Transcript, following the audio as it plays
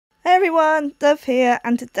Hey everyone, Dove here,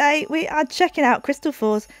 and today we are checking out Crystal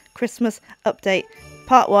 4's Christmas update,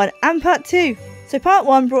 part 1 and part 2. So part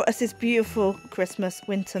 1 brought us this beautiful Christmas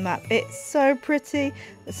winter map. It's so pretty,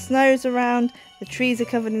 the snow's around, the trees are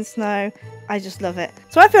covered in snow. I just love it.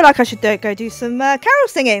 So I feel like I should go do some carol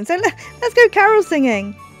singing, so let's go carol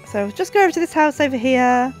singing. So just go over to this house over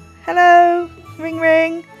here. Hello, ring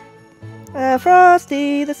ring.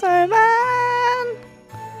 Frosty the Snowman.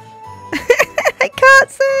 I can't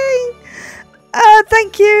sing.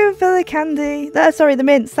 Thank you for the candy. Sorry, the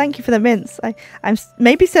mints. Thank you for the mints. I'm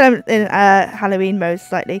maybe still in Halloween mode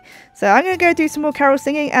slightly. So I'm going to go do some more carol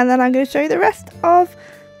singing, and then I'm going to show you the rest of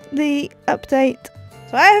the update.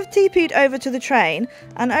 So I have TP'd over to the train,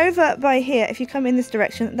 and over by here, if you come in this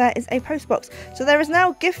direction, there is a post box. So there is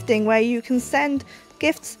now gifting where you can send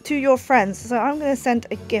gifts to your friends. So I'm going to send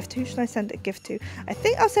a gift. Who should I send a gift to? I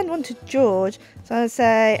think I'll send one to George. So I'll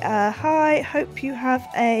say, hi, hope you have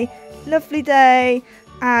a lovely day.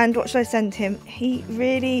 And what should I send him? He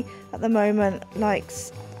really, at the moment,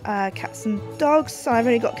 likes cats and dogs. So I've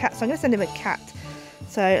only got cats, so I'm going to send him a cat.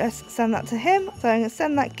 So let's send that to him. So I'm going to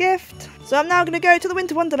send that gift. So I'm now going to go to the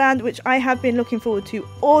Winter Wonderland, which I have been looking forward to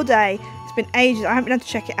all day. It's been ages. I haven't been able to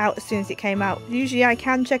check it out as soon as it came out. Usually I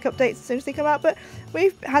can check updates as soon as they come out, but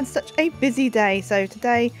we've had such a busy day. So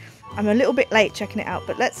today I'm a little bit late checking it out,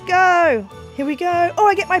 but let's go. Here we go. Oh,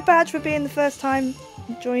 I get my badge for being the first time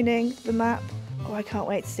joining the map. Oh, I can't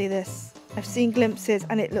wait to see this. I've seen glimpses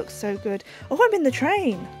and it looks so good. Oh, I'm in the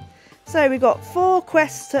train. So we've got 4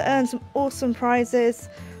 quests to earn some awesome prizes,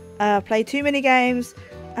 play 2 mini games,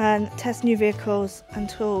 and test new vehicles and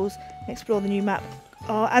tools, and explore the new map.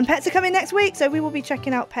 Oh, and pets are coming next week, so we will be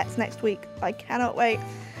checking out pets next week. I cannot wait.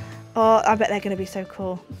 Oh, I bet they're going to be so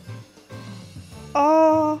cool.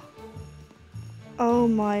 Oh, oh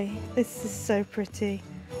my, this is so pretty.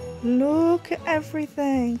 Look at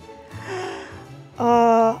everything.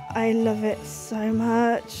 Oh, I love it so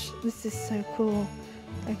much. This is so cool.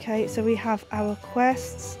 Okay, so we have our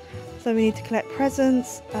quests. So we need to collect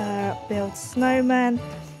presents, build snowmen,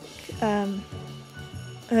 earn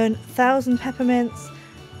 1,000 peppermints,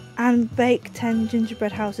 and bake 10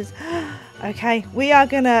 gingerbread houses. Okay, we are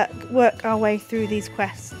gonna work our way through these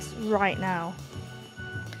quests right now.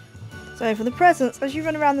 So for the presents, as you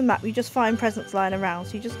run around the map, you just find presents lying around.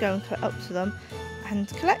 So you just go and cut up to them and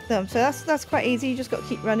collect them. So that's quite easy. You just got to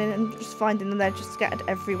keep running and just finding them. They're just scattered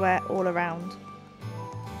everywhere, all around.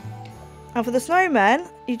 And for the snowmen,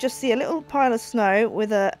 you just see a little pile of snow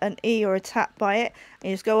with an E or a tap by it, and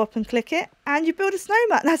you just go up and click it, and you build a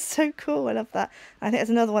snowman. That's so cool. I love that. I think there's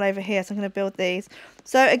another one over here, so I'm going to build these.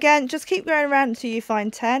 So again, just keep going around until you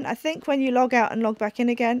find 10. I think when you log out and log back in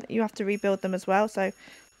again, you have to rebuild them as well. So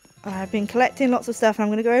I've been collecting lots of stuff, and I'm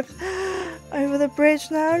going to go over the bridge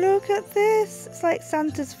now. Look at this. It's like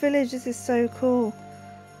Santa's village. This is so cool.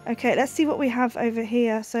 Okay, let's see what we have over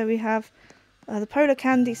here. So we have the Polar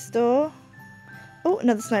Candy Store. Oh,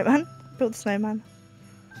 another snowman. Build the snowman.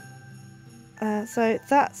 So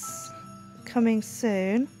that's coming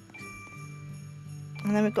soon.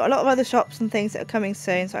 And then we've got a lot of other shops and things that are coming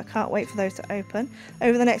soon, so I can't wait for those to open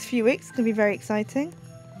over the next few weeks. It's going to be very exciting.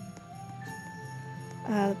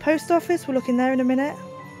 The post office, we'll look in there in a minute.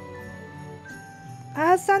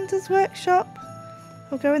 Santa's workshop.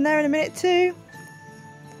 We'll go in there in a minute too.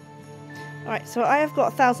 Alright, so I have got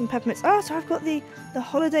 1,000 peppermints. Oh, so I've got the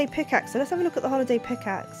holiday pickaxe. So let's have a look at the holiday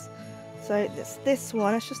pickaxe. So it's this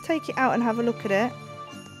one. Let's just take it out and have a look at it.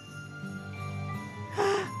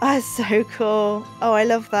 That's so cool. Oh, I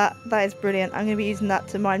love that. That is brilliant. I'm going to be using that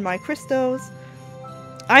to mine my crystals.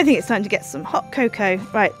 I think it's time to get some hot cocoa.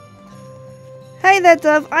 Right. Hey there,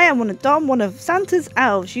 Dove. I am Dom, one of Santa's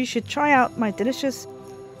elves. You should try out my delicious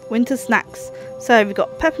winter snacks. So we've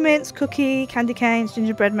got peppermints, cookie, candy canes,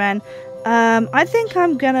 gingerbread men. I think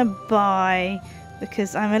I'm gonna buy,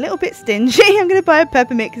 because I'm a little bit stingy, I'm gonna buy a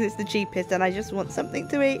peppermint because it's the cheapest and I just want something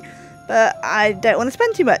to eat, but I don't want to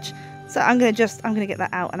spend too much. So I'm gonna get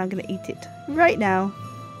that out and I'm gonna eat it right now.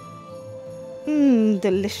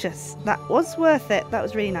 Delicious. That was worth it. That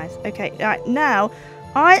was really nice. Okay, right, now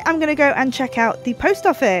I am gonna go and check out the post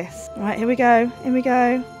office. Right, here we go. Here we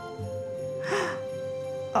go.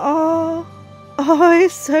 Oh,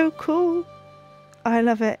 it's so cool. I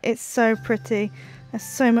love it. It's so pretty. There's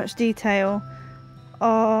so much detail.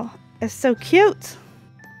 Oh, it's so cute.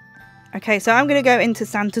 Okay, so I'm going to go into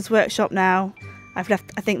Santa's workshop now. I've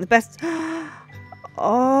left, I think, the best.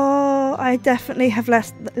 Oh, I definitely have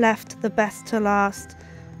left the best to last.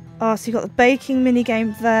 Oh, so you've got the baking mini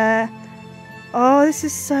game there. Oh, this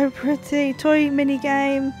is so pretty. Toy mini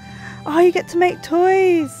game. Oh, you get to make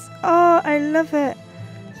toys. Oh, I love it.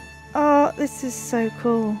 Oh, this is so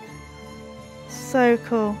cool. So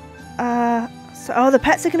cool. Oh, the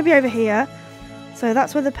pets are going to be over here. So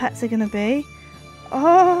that's where the pets are going to be.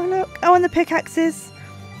 Oh, look. Oh, and the pickaxes.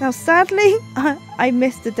 Now, sadly, I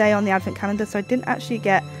missed a day on the advent calendar, so I didn't actually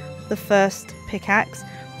get the first pickaxe.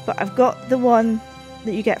 But I've got the one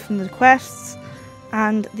that you get from the quests.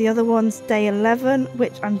 And the other one's day 11,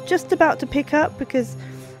 which I'm just about to pick up because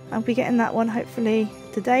I'll be getting that one hopefully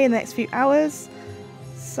today in the next few hours.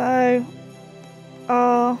 So,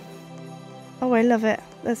 oh, I love it.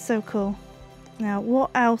 That's so cool. Now,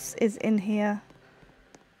 what else is in here?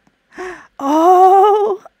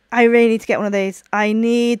 Oh, I really need to get one of these. I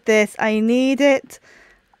need this. I need it.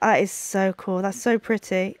 That is so cool. That's so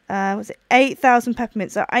pretty. Was it 8,000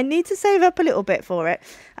 peppermints? So I need to save up a little bit for it.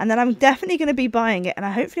 And then I'm definitely going to be buying it. And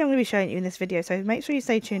hopefully I'm going to be showing you in this video. So make sure you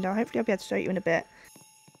stay tuned. Hopefully I'll be able to show you in a bit.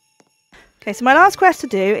 Okay, so my last quest to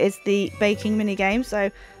do is the baking mini game. So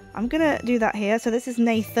I'm going to do that here. So this is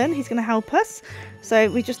Nathan. He's going to help us. So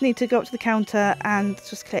we just need to go up to the counter and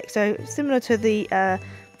just click. So similar to the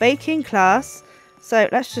baking class. So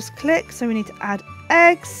let's just click. So we need to add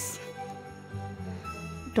eggs.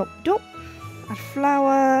 Dop, dop. Add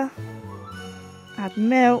flour. Add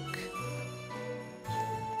milk.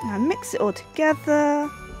 And mix it all together.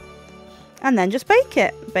 And then just bake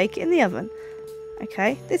it. Bake it in the oven.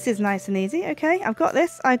 Okay, this is nice and easy. Okay, I've got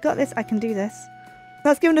this. I can do this.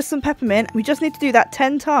 That's given us some peppermint. We just need to do that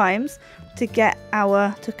 10 times to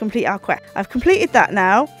complete our quest. I've completed that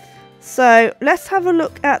now. So let's have a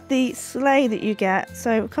look at the sleigh that you get.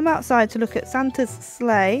 So come outside to look at Santa's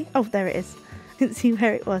sleigh. Oh, there it is. I didn't see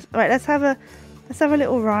where it was. All right, let's have a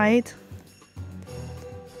little ride.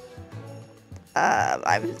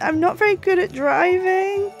 I'm not very good at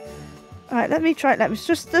driving. All right, let me try. Let me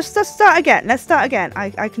just start again. Let's start again.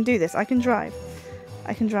 I can do this. I can drive.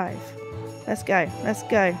 Let's go. Let's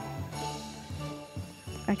go.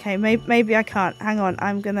 Okay, maybe I can't. Hang on.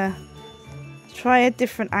 I'm gonna try a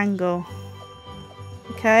different angle.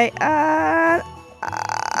 Okay.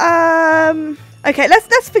 Okay.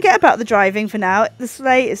 Let's forget about the driving for now. The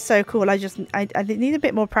sleigh is so cool. I need a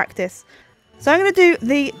bit more practice. So I'm gonna do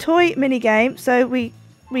the toy mini game. So we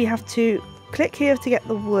have to click here to get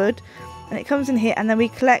the wood. And it comes in here, and then we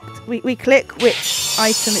click which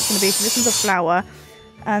item it's going to be. So this is a flower.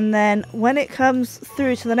 And then when it comes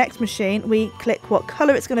through to the next machine, we click what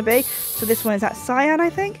colour it's going to be. So this one is that cyan, I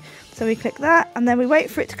think. So we click that, and then we wait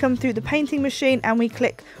for it to come through the painting machine, and we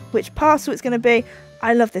click which parcel it's going to be.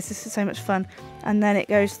 I love this. This is so much fun. And then it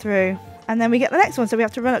goes through, and then we get the next one. So we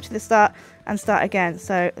have to run up to the start and start again.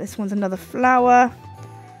 So this one's another flower.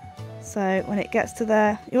 So when it gets to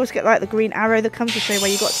there, you always get like the green arrow that comes to show you where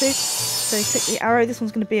you got to. So you click the arrow. This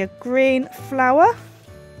one's going to be a green flower.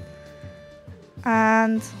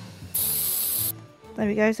 And there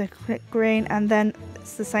we go. So click green, and then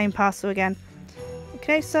it's the same parcel again.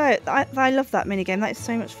 Okay, so I love that mini game. That is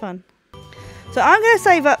so much fun. So I'm going to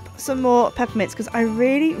save up some more peppermints because I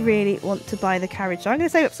really, really want to buy the carriage. So I'm going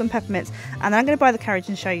to save up some peppermints, and I'm going to buy the carriage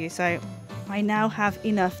and show you. So I now have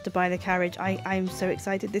enough to buy the carriage. I'm so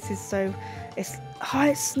excited. This is so... It's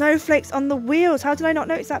snowflakes on the wheels. How did I not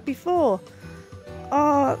notice that before?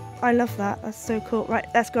 Oh, I love that. That's so cool. Right,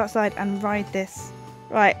 let's go outside and ride this.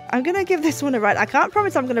 Right, I'm going to give this one a ride. I can't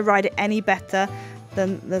promise I'm going to ride it any better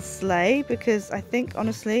than the sleigh because I think,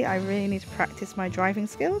 honestly, I really need to practice my driving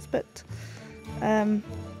skills. But I'm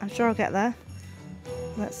sure I'll get there.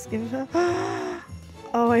 Let's give it a...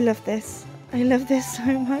 Oh, I love this. I love this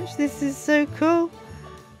so much. This is so cool.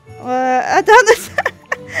 I don't understand.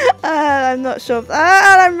 I'm not sure.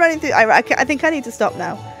 I'm running through. I think I need to stop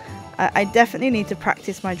now. I definitely need to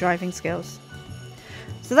practice my driving skills.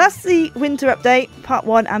 So that's the winter update, part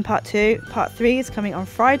 1 and part 2. Part 3 is coming on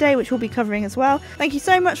Friday, which we'll be covering as well. Thank you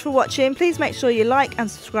so much for watching. Please make sure you like and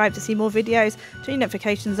subscribe to see more videos, turn your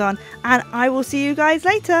notifications on, and I will see you guys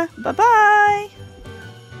later. Bye-bye.